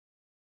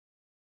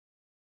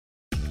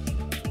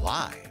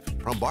Live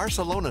from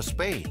Barcelona,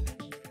 Spain,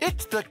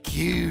 it's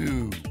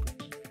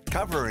theCUBE,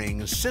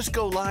 covering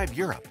Cisco Live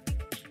Europe.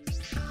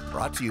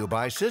 Brought to you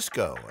by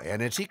Cisco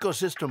and its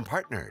ecosystem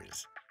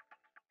partners.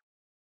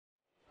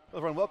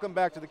 Hello everyone, welcome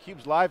back to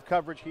theCUBE's live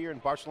coverage here in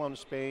Barcelona,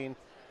 Spain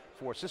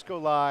for Cisco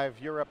Live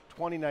Europe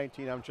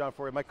 2019. I'm John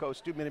Furrier, my co-host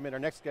Stu Miniman. Our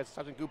next guest,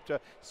 Sachin Gupta,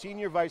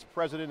 Senior Vice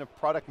President of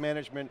Product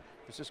Management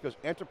for Cisco's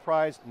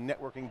Enterprise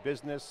Networking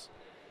Business.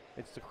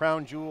 It's the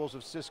crown jewels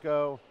of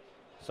Cisco.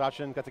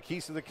 Sachin got the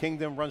keys to the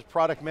kingdom, runs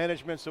product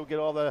management, so we'll get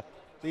all the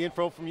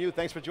info from you.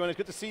 Thanks for joining us.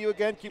 Good to see you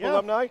again, CUBE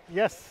alumni.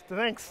 Yes,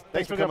 thanks.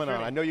 Thanks for coming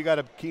on. I know you got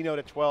a keynote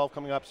at 12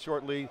 coming up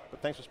shortly,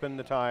 but thanks for spending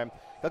the time.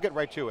 I'll get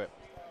right to it.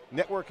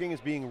 Networking is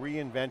being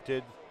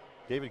reinvented.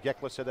 David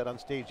Goeckeler said that on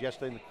stage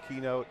yesterday in the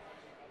keynote.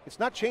 It's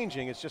not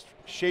changing, it's just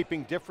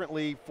shaping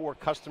differently for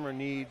customer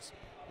needs.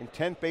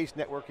 Intent-based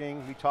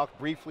networking, we talked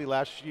briefly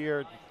last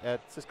year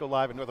at Cisco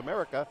Live in North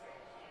America,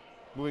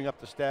 moving up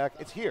the stack.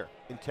 It's here,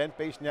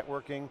 intent-based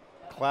networking,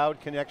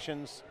 cloud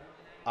connections,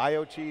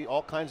 IoT,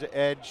 all kinds of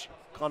edge,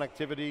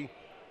 connectivity.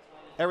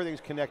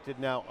 Everything's connected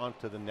now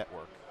onto the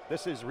network.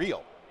 This is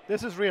real.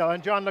 This is real,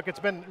 and John, look, it's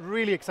been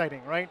really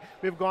exciting, right?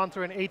 We've gone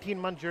through an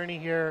 18-month journey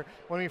here.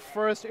 When we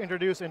first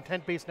introduced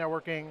intent-based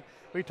networking,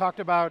 we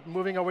talked about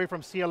moving away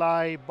from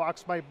CLI,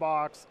 box by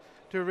box,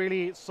 to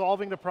really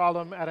solving the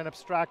problem at an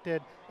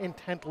abstracted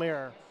intent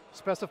layer.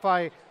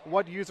 Specify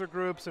what user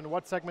groups and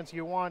what segments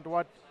you want,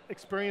 what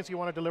experience you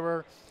want to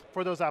deliver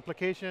for those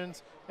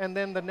applications, and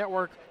then the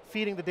network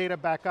feeding the data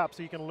back up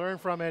so you can learn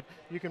from it,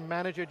 you can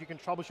manage it, you can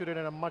troubleshoot it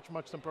in a much,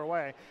 much simpler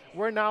way.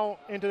 We're now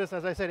into this,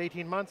 as I said,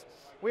 18 months.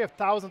 We have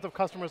thousands of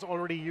customers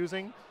already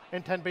using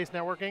intent-based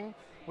networking.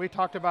 We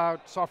talked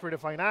about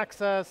software-defined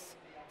access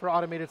for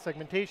automated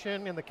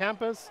segmentation in the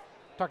campus,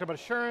 talked about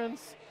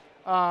assurance,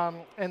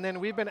 and then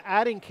we've been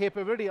adding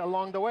capability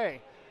along the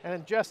way.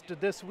 And just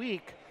this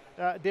week,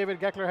 David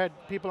Goeckeler had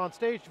people on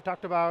stage who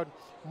talked about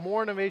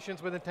more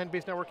innovations with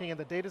intent-based networking in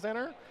the data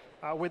center,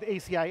 with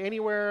ACI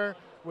Anywhere,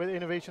 with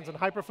innovations in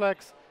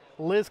HyperFlex.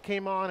 Liz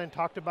came on and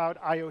talked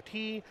about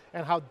IoT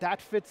and how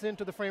that fits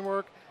into the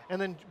framework.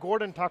 And then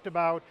Gordon talked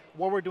about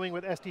what we're doing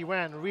with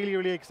SD-WAN. Really,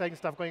 really exciting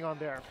stuff going on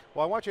there.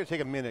 Well, I want you to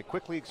take a minute,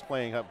 quickly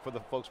explain for the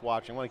folks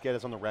watching, I want to get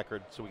us on the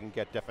record so we can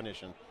get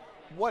definition.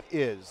 What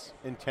is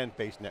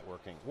intent-based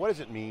networking? What does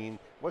it mean?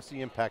 What's the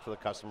impact for the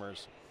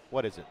customers?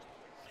 What is it?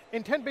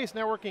 Intent-based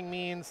networking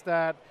means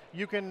that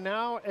you can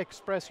now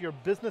express your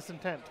business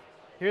intent.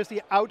 Here's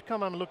the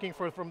outcome I'm looking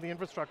for from the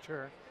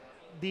infrastructure.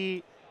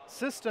 The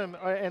system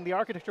and the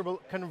architecture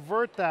will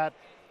convert that,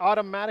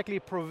 automatically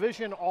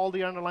provision all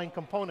the underlying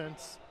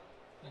components,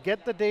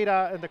 get the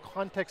data and the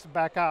context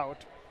back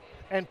out,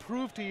 and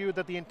prove to you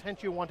that the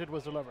intent you wanted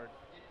was delivered.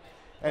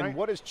 And right?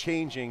 What is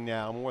changing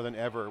now more than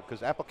ever,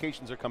 because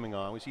applications are coming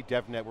on, we see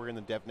DevNet, we're in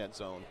the DevNet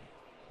zone.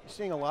 You're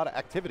seeing a lot of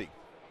activity,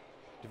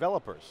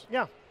 developers.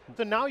 Yeah.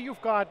 So now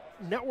you've got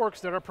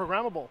networks that are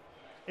programmable.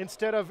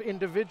 Instead of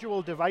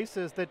individual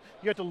devices that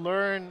you have to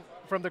learn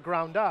from the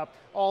ground up,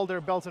 all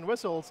their bells and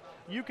whistles,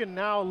 you can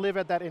now live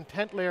at that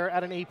intent layer,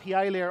 at an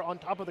API layer on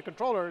top of the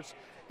controllers,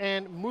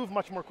 and move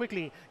much more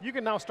quickly. You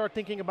can now start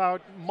thinking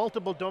about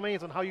multiple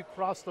domains and how you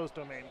cross those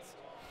domains.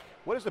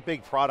 What is the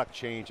big product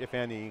change, if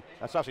any?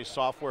 That's obviously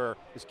software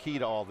is key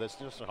to all this,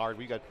 just hardware,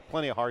 we got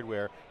plenty of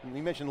hardware. And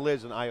you mentioned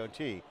Liz and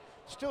IoT.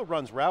 Still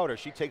runs routers.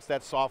 She takes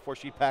that software,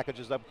 she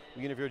packages up.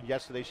 We interviewed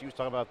yesterday, she was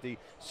talking about the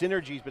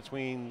synergies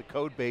between the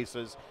code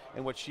bases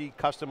and what she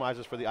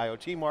customizes for the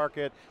IoT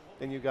market.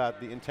 Then you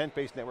got the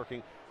intent-based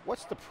networking.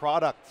 What's the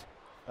product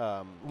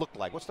look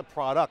like? What's the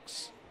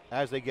products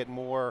as they get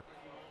more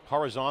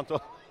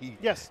horizontal?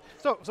 Yes,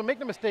 so make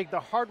no mistake, the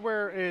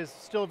hardware is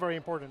still very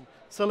important.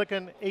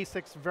 Silicon,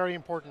 ASICs, very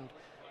important.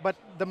 But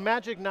the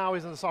magic now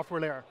is in the software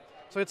layer.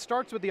 So it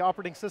starts with the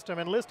operating system,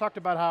 and Liz talked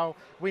about how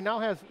we now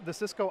have the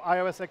Cisco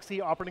iOS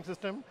XE operating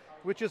system,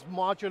 which is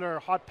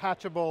modular, hot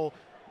patchable,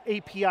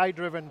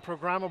 API-driven,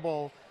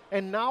 programmable,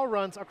 and now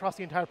runs across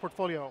the entire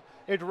portfolio.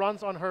 It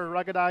runs on her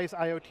ruggedized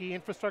IoT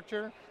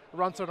infrastructure,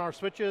 runs on our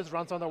switches,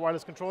 runs on the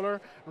wireless controller,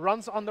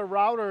 runs on the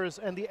routers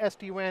and the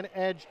SD-WAN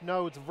edge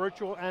nodes,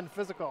 virtual and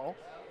physical,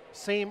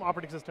 same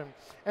operating system.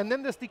 And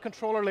then there's the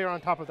controller layer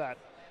on top of that.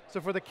 So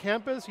for the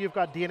campus, you've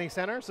got DNA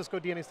Center, Cisco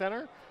DNA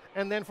Center,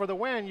 and then for the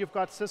WAN, you've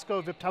got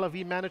Cisco Viptela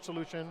vManage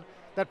solution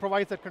that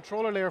provides that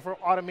controller layer for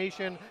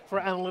automation, for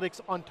analytics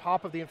on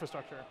top of the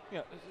infrastructure.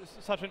 Yeah,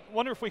 Sachin,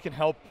 wonder if we can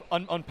help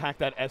unpack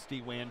that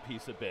SD-WAN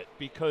piece a bit,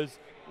 because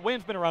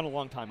WAN's been around a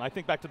long time. I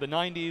think back to the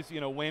 90s,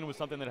 WAN was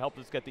something that helped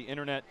us get the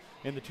internet.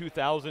 In the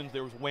 2000s,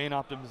 there was WAN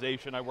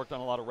optimization. I worked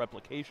on a lot of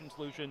replication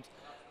solutions.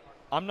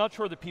 I'm not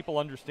sure that people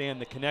understand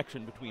the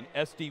connection between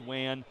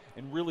SD-WAN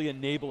and really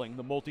enabling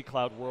the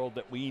multi-cloud world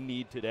that we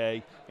need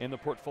today and the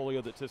portfolio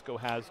that Cisco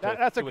has to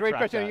That's a great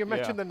question. That. You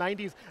mentioned the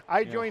 90s.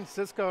 I joined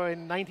Cisco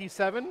in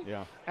 97,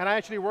 and I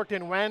actually worked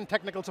in WAN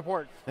technical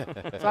support.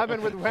 So I've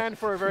been with WAN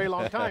for a very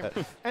long time.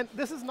 And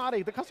this is not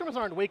the customers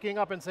aren't waking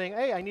up and saying,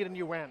 hey, I need a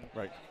new WAN.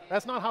 Right.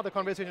 That's not how the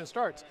conversation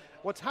starts.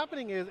 What's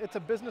happening is it's a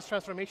business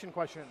transformation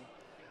question.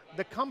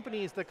 The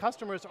companies, the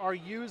customers are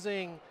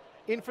using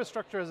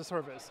infrastructure as a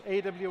service,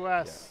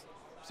 AWS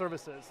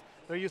services.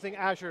 They're using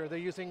Azure, they're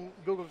using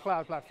Google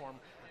Cloud Platform.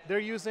 They're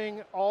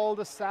using all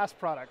the SaaS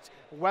products,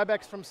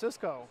 WebEx from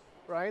Cisco,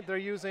 right? They're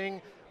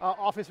using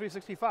Office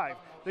 365.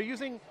 They're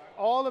using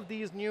all of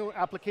these new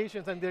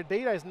applications, and their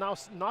data is now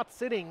not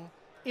sitting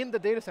in the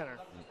data center.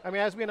 I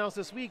mean, as we announced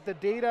this week, the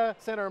data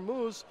center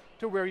moves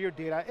to where your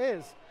data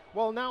is.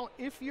 Well now,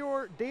 if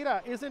your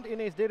data isn't in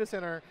a data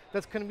center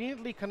that's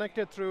conveniently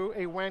connected through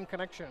a WAN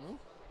connection,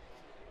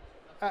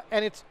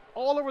 and it's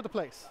all over the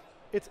place,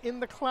 it's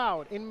in the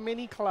cloud, in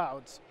many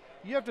clouds,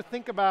 you have to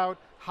think about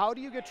how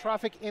do you get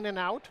traffic in and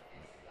out,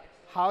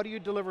 how do you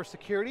deliver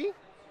security,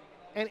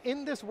 and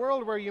in this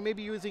world where you may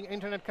be using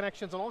internet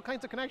connections and all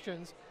kinds of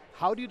connections,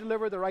 how do you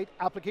deliver the right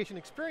application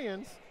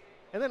experience?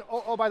 And then,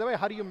 oh by the way,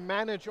 how do you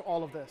manage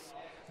all of this?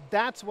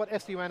 That's what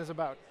SD-WAN is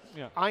about.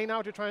 Yeah. I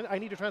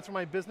need to transfer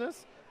my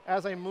business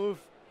as I move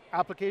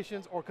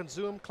applications or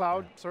consume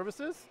cloud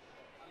services.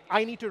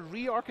 I need to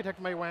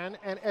re-architect my WAN,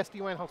 and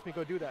SD-WAN helps me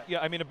go do that. Yeah,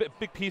 I mean, a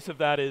big piece of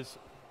that is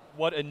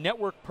what a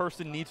network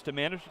person needs to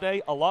manage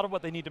today. A lot of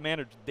what they need to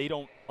manage, they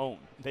don't own.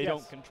 They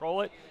don't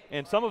control it,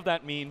 and some of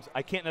that means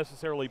I can't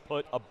necessarily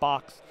put a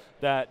box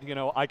that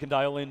I can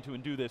dial into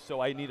and do this, so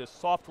I need a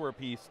software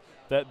piece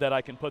that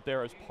I can put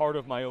there as part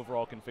of my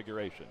overall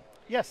configuration.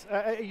 Yes,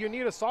 you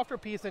need a software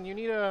piece, and you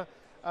need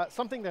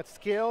something that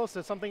scales,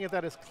 so something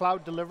that is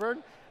cloud delivered.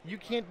 You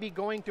can't be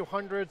going to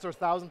hundreds or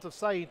thousands of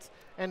sites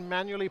and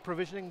manually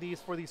provisioning these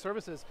for these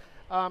services.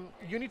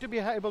 You need to be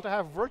able to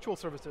have virtual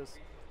services.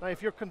 Now,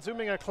 if you're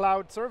consuming a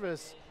cloud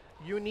service,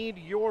 you need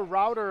your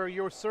router,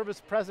 your service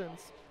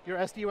presence, your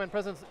SD-WAN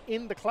presence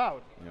in the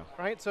cloud,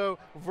 right? So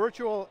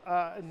virtual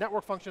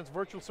network functions,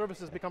 virtual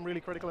services become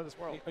really critical in this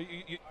world.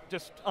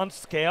 Just on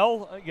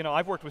scale,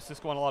 I've worked with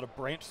Cisco on a lot of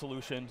branch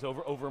solutions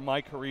over my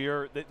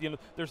career. That,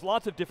 there's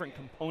lots of different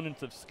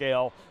components of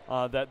scale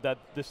that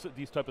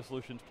these type of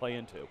solutions play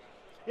into.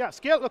 Yeah,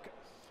 scale, look,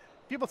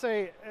 people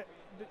say,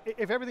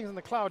 if everything's in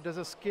the cloud, does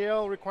the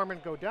scale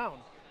requirement go down?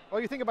 Well,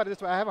 you think about it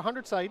this way, I have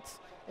 100 sites,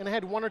 and I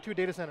had 1 or 2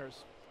 data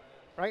centers,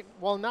 right?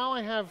 Well, now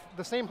I have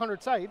the same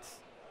 100 sites,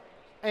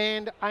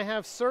 and I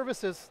have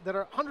services that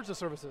are hundreds of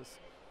services.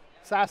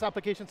 SaaS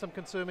applications I'm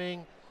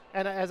consuming,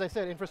 and as I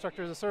said,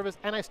 infrastructure as a service,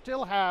 and I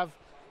still have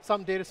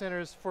some data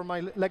centers for my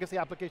legacy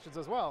applications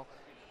as well.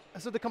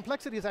 So the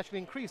complexity has actually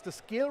increased. The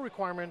scale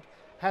requirement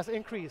has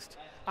increased.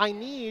 I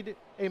need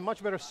a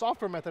much better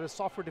software method, a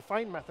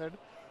software-defined method,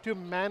 to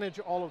manage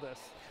all of this.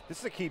 This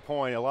is a key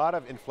point. A lot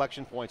of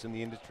inflection points in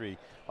the industry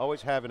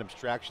always have an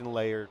abstraction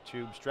layer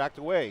to abstract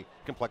away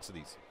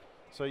complexities.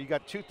 So you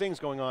got 2 things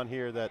going on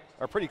here that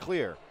are pretty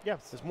clear.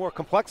 Yes. There's more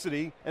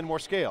complexity and more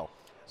scale.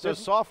 So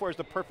software is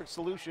the perfect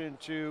solution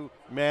to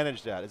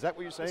manage that. Is that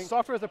what you're saying?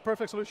 Software is the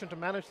perfect solution to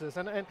manage this.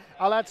 And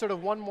I'll add sort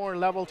of one more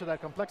level to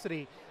that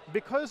complexity.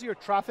 Because your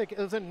traffic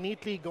isn't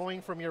neatly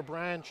going from your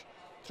branch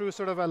through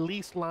sort of a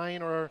leased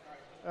line or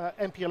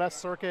MPLS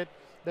circuit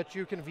that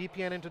you can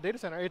VPN into data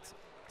center, it's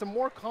a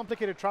more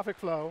complicated traffic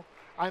flow.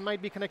 I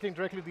might be connecting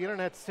directly to the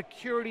internet.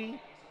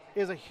 Security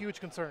is a huge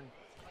concern.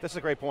 This is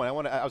a great point.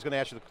 I was going to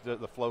ask you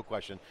the flow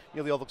question.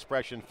 The old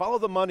expression, follow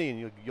the money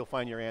and you'll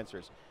find your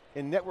answers.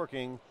 In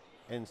networking,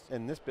 and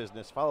in this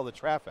business, follow the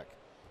traffic.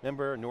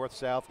 Remember north,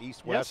 south,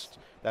 east, west?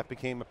 That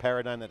became a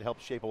paradigm that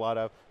helped shape a lot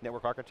of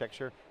network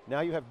architecture.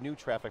 Now you have new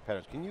traffic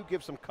patterns. Can you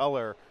give some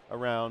color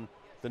around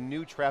the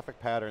new traffic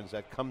patterns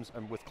that comes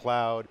with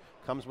cloud,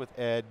 comes with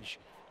edge?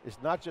 It's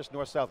not just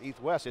north, south,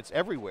 east, west, it's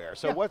everywhere.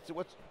 So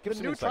give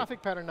the new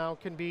traffic pattern now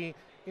can be,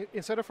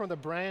 instead of from the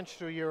branch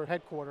to your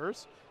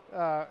headquarters,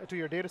 to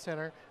your data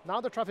center,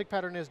 now the traffic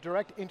pattern is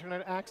direct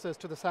internet access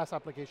to the SaaS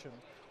application,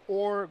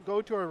 or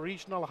go to a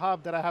regional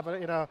hub that I have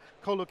in a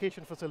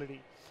co-location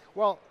facility.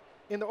 Well,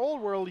 in the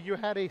old world, you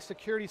had a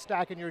security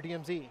stack in your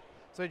DMZ.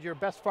 So your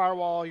best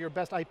firewall, your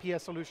best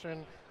IPS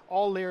solution,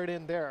 all layered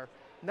in there.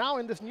 Now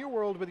in this new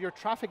world, with your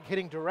traffic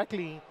hitting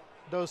directly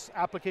those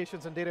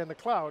applications and data in the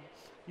cloud,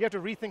 you have to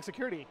rethink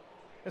security.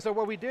 And so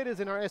what we did is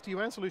in our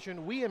SD-WAN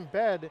solution, we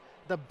embed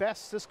the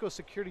best Cisco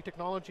security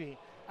technology,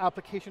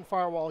 application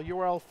firewall,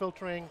 URL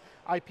filtering,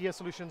 IPS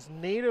solutions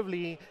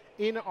natively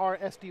in our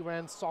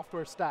SD-WAN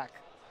software stack.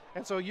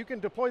 And so you can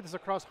deploy this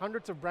across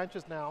hundreds of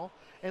branches now,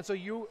 and so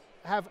you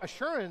have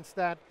assurance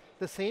that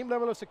the same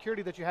level of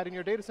security that you had in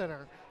your data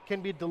center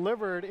can be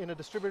delivered in a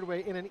distributed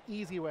way, in an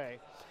easy way.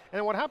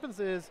 And what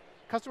happens is,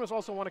 customers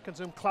also want to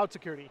consume cloud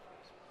security.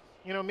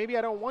 Maybe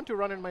I don't want to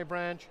run in my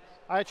branch,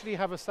 I actually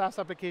have a SaaS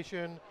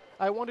application,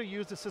 I want to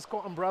use the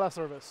Cisco umbrella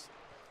service,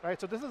 right?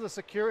 So this is a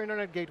secure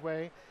internet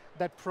gateway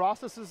that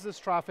processes this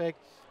traffic,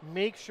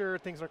 makes sure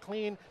things are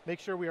clean, make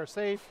sure we are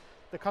safe,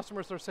 the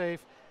customers are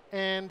safe,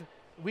 and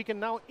we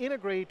can now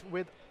integrate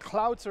with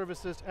cloud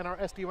services and our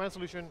SD-WAN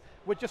solution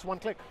with just one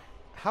click.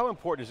 How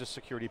important is this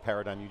security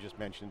paradigm you just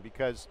mentioned?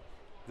 Because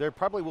there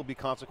probably will be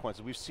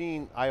consequences. We've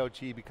seen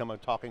IoT become a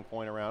talking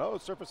point around,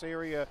 surface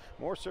area,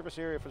 more surface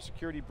area for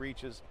security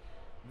breaches.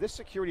 This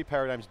security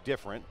paradigm is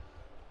different.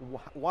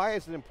 Why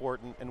is it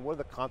important, and what are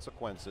the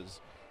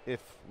consequences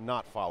if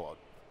not followed?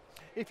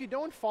 If you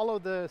don't follow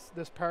this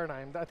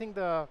paradigm, I think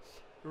the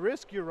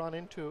risk you run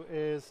into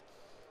is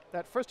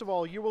that first of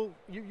all, you will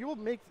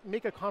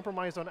make a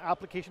compromise on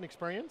application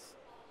experience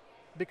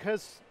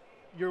because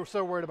you're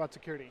so worried about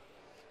security.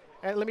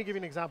 And let me give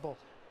you an example.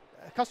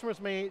 Customers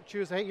may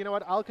choose, hey, you know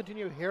what, I'll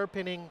continue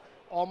hairpinning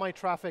all my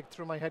traffic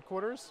through my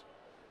headquarters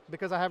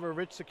because I have a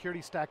rich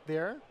security stack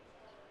there,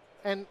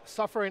 and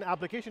suffer an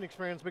application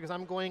experience because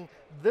I'm going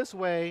this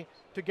way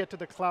to get to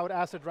the cloud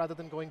asset rather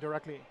than going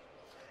directly.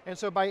 And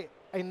so by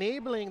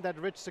enabling that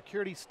rich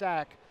security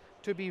stack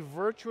to be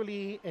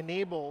virtually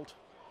enabled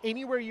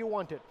anywhere you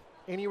want it,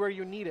 anywhere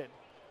you need it,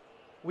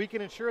 we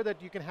can ensure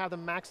that you can have the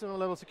maximum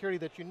level of security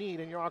that you need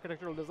in your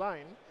architectural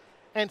design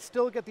and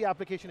still get the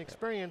application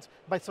experience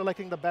by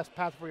selecting the best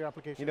path for your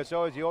application. You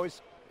know,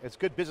 it's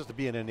good business to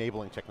be an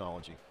enabling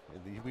technology.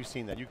 We've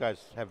seen that. You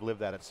guys have lived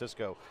that at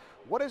Cisco.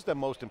 What is the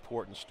most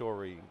important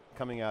story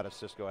coming out of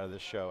Cisco, out of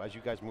this show, as you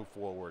guys move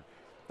forward,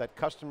 that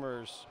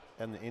customers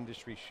and the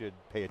industry should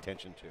pay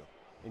attention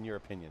to, in your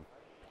opinion?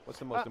 What's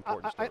the most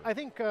important story? I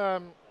think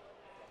the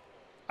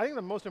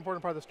most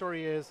important part of the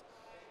story is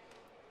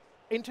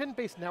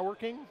intent-based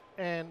networking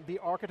and the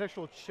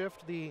architectural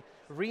shift, the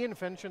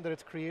reinvention that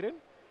it's created,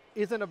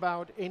 isn't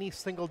about any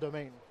single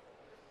domain.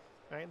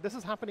 Right? This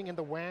is happening in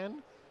the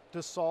WAN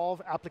to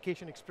solve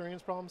application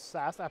experience problems,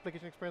 SaaS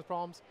application experience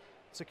problems,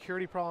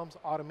 security problems,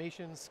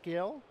 automation,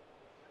 scale.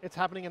 It's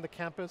happening in the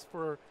campus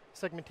for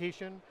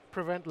segmentation,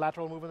 prevent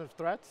lateral movement of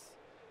threats.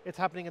 It's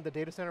happening in the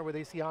data center with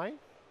ACI.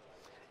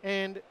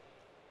 And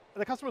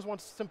the customers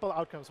want simple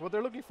outcomes. What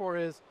they're looking for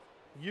is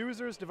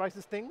users,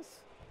 devices, things,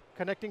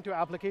 connecting to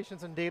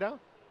applications and data,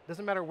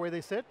 doesn't matter where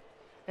they sit,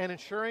 and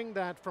ensuring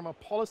that from a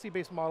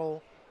policy-based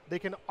model, they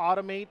can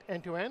automate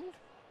end-to-end,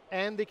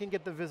 and they can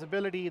get the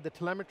visibility, the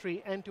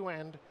telemetry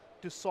end-to-end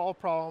to solve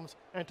problems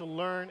and to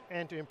learn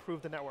and to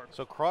improve the network.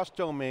 So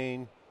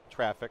cross-domain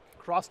traffic.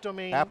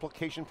 Cross-domain.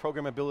 Application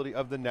programmability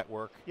of the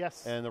network.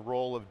 Yes. And the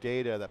role of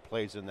data that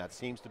plays in that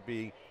seems to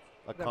be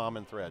a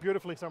common thread.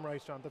 Beautifully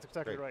summarized, John. That's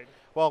exactly right.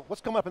 Well,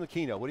 what's coming up in the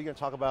keynote? What are you going to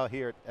talk about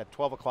here at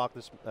 12 o'clock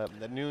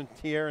at noon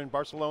here in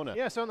Barcelona?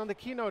 Yeah, so on the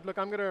keynote, look,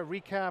 I'm going to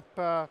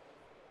recap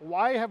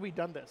why have we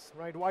done this,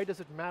 right? Why does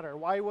it matter?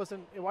 Why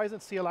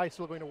isn't CLI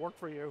still going to work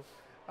for you?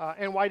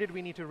 And why did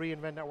we need to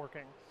reinvent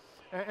networking?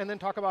 And then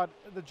talk about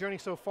the journey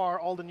so far,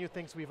 all the new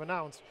things we've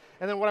announced.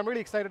 And then what I'm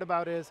really excited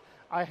about is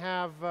I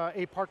have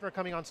a partner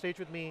coming on stage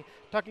with me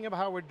talking about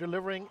how we're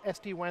delivering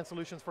SD-WAN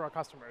solutions for our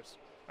customers,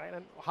 right?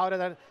 And how does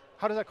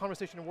that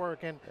conversation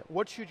work, and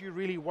what should you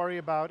really worry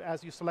about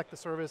as you select the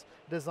service,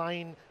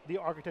 design the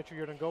architecture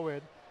you're going to go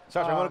with.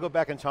 Sachin, I want to go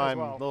back in time,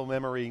 well. little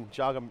memory,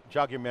 jog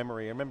your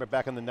memory. I remember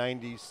back in the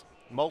 90s,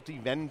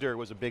 multi-vendor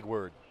was a big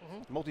word.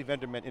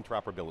 Multi-vendor meant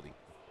interoperability,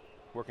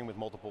 working with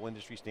multiple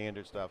industry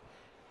standard stuff.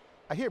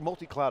 I hear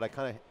multi-cloud,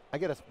 I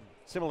get a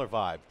similar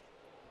vibe.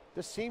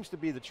 This seems to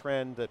be the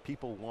trend that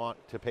people want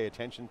to pay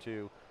attention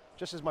to,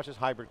 just as much as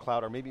hybrid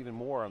cloud, or maybe even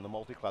more on the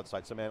multi-cloud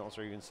side. Some analysts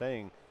are even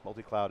saying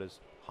multi-cloud is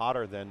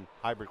hotter than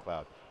hybrid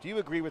cloud. Do you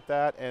agree with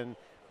that? And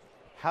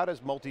how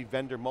does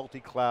multi-vendor,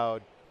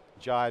 multi-cloud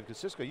jive? Because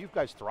Cisco, you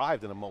guys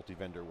thrived in a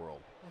multi-vendor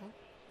world.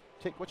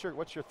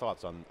 What's your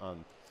thoughts on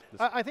this?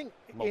 I think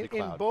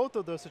in both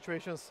of those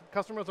situations,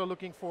 customers are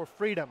looking for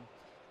freedom.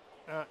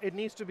 It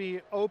needs to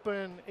be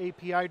open,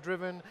 API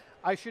driven.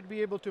 I should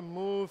be able to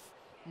move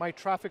my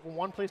traffic from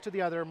one place to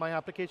the other, my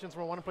applications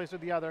from one place to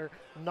the other,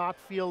 not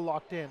feel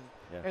locked in.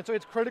 And so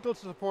it's critical to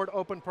support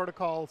open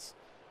protocols,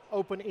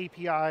 open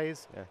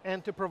APIs,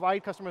 and to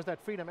provide customers that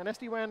freedom. And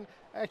SD-WAN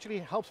actually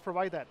helps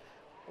provide that.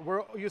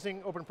 We're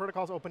using open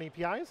protocols, open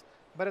APIs,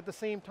 but at the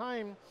same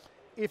time,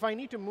 if I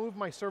need to move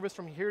my service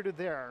from here to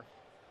there,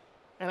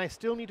 and I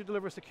still need to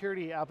deliver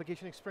security,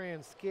 application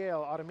experience,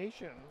 scale,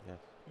 automation,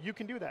 you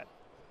can do that.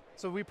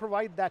 So we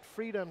provide that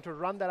freedom to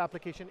run that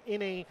application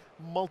in a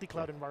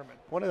multi-cloud environment.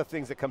 One of the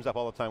things that comes up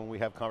all the time when we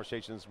have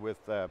conversations with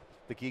the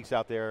geeks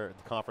out there at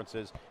the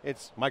conferences,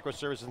 it's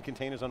microservices and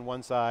containers on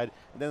one side,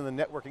 and then on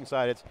the networking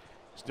side, it's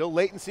still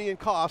latency and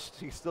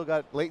cost. You still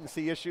got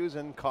latency issues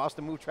and cost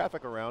to move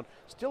traffic around.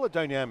 Still a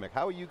dynamic.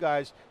 How are you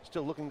guys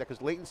still looking at that?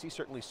 Because latency is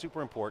certainly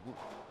super important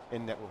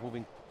in network,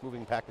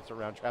 moving packets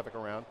around, traffic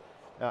around,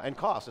 and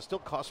cost. It still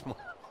costs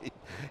money.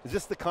 Is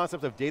this the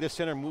concept of data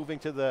center moving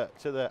to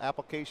the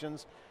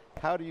applications?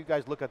 How do you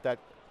guys look at that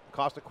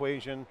cost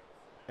equation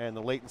and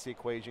the latency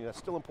equation? That's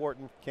still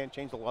important, can't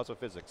change the laws of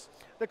physics.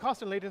 The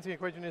cost and latency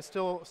equation is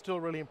still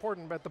really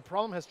important, but the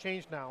problem has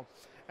changed now.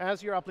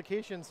 As your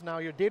applications now,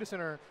 your data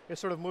center is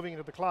sort of moving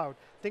into the cloud.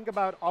 Think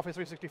about Office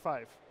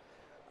 365.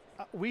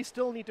 We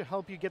still need to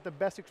help you get the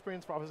best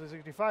experience for Office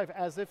 365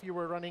 as if you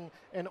were running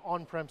an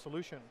on-prem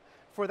solution.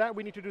 For that,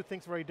 we need to do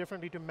things very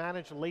differently to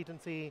manage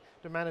latency,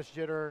 to manage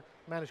jitter,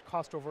 manage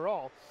cost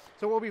overall.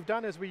 So what we've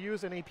done is we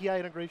use an API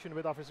integration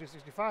with Office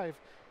 365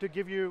 to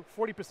give you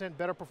 40%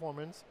 better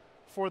performance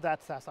for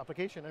that SaaS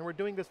application. And we're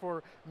doing this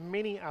for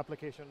many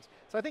applications.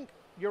 So I think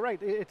you're right,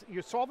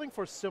 you're solving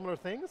for similar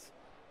things,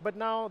 but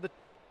now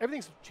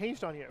everything's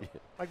changed on you.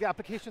 Like the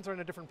applications are in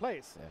a different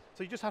place.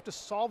 So you just have to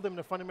solve them in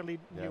a fundamentally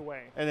new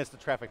way. And it's the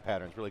traffic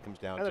patterns really comes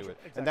down to it.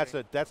 Exactly.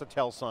 And that's a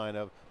tell sign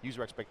of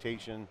user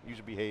expectation,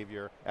 user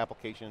behavior,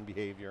 application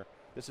behavior.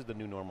 This is the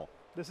new normal.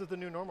 This is the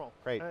new normal.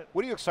 Great.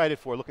 What are you excited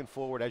for looking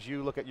forward as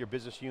you look at your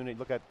business unit,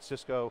 look at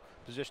Cisco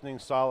positioning,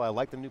 solid, I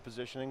like the new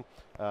positioning.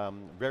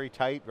 Very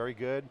tight, very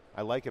good.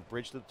 I like it,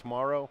 bridge to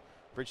tomorrow,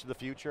 bridge to the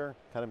future.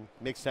 Kind of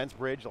makes sense,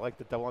 bridge, I like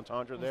the double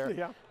entendre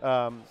there.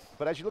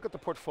 But as you look at the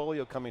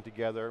portfolio coming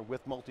together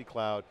with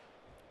multi-cloud,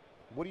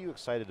 what are you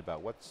excited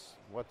about?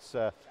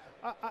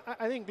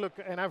 I think, look,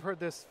 and I've heard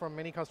this from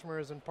many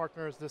customers and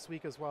partners this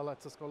week as well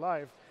at Cisco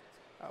Live.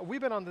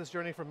 We've been on this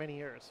journey for many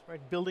years, right?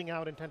 Building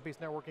out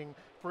intent-based networking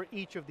for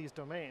each of these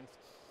domains.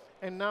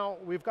 And now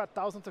we've got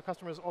thousands of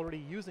customers already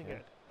using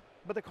it.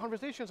 But the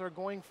conversations are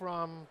going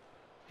from,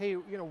 hey,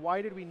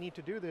 why did we need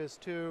to do this,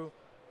 to,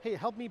 hey,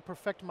 help me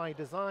perfect my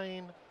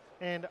design,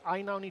 and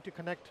I now need to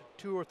connect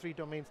 2 or 3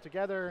 domains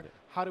together.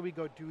 How do we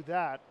go do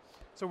that?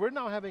 So we're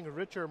now having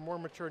richer, more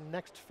mature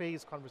next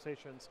phase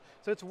conversations.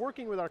 So it's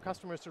working with our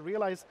customers to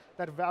realize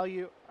that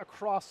value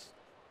across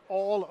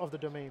all of the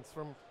domains,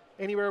 from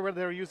anywhere where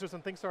their users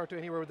and things are to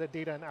anywhere where their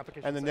data and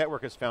applications And the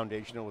network is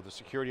foundational with the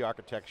security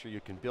architecture.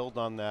 You can build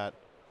on that.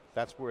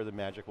 That's where the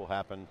magic will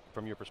happen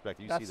from your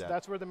perspective. You see that.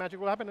 That's where the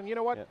magic will happen. And you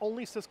know what?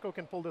 Only Cisco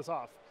can pull this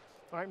off.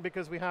 Right?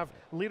 Because we have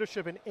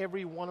leadership in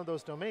every one of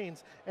those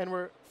domains, and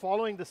we're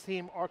following the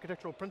same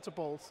architectural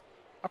principles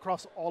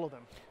across all of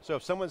them. So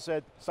if someone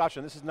said,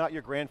 Sachin, this is not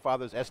your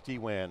grandfather's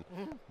SD-WAN,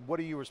 what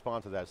do you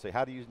respond to that? Say,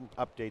 how do you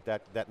update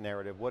that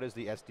narrative? What is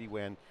the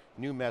SD-WAN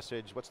new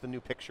message? What's the new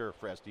picture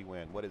for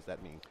SD-WAN? What does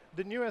that mean?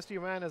 The new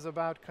SD-WAN is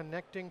about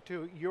connecting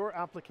to your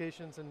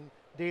applications and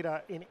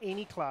data in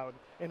any cloud,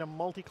 in a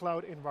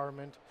multi-cloud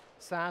environment,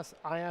 SaaS,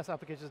 IaaS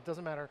applications,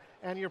 doesn't matter,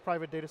 and your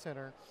private data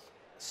center,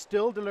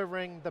 still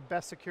delivering the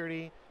best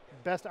security,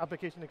 best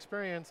application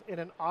experience in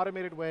an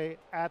automated way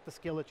at the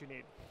scale that you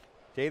need.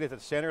 Data at the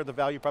center of the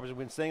value proposition.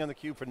 We've been saying on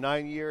theCUBE for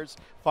 9 years.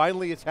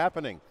 Finally, it's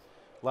happening.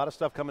 A lot of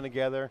stuff coming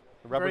together.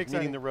 The rubber's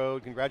meeting the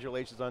road.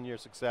 Congratulations on your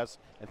success,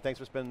 and thanks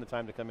for spending the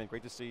time to come in.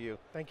 Great to see you.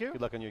 Thank you. Good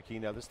luck on your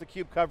keynote. This is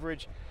theCUBE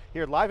coverage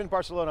here live in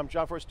Barcelona. I'm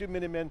John Furrier, Stu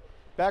Miniman,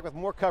 back with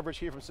more coverage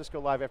here from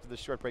Cisco Live after this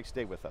short break.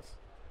 Stay with us.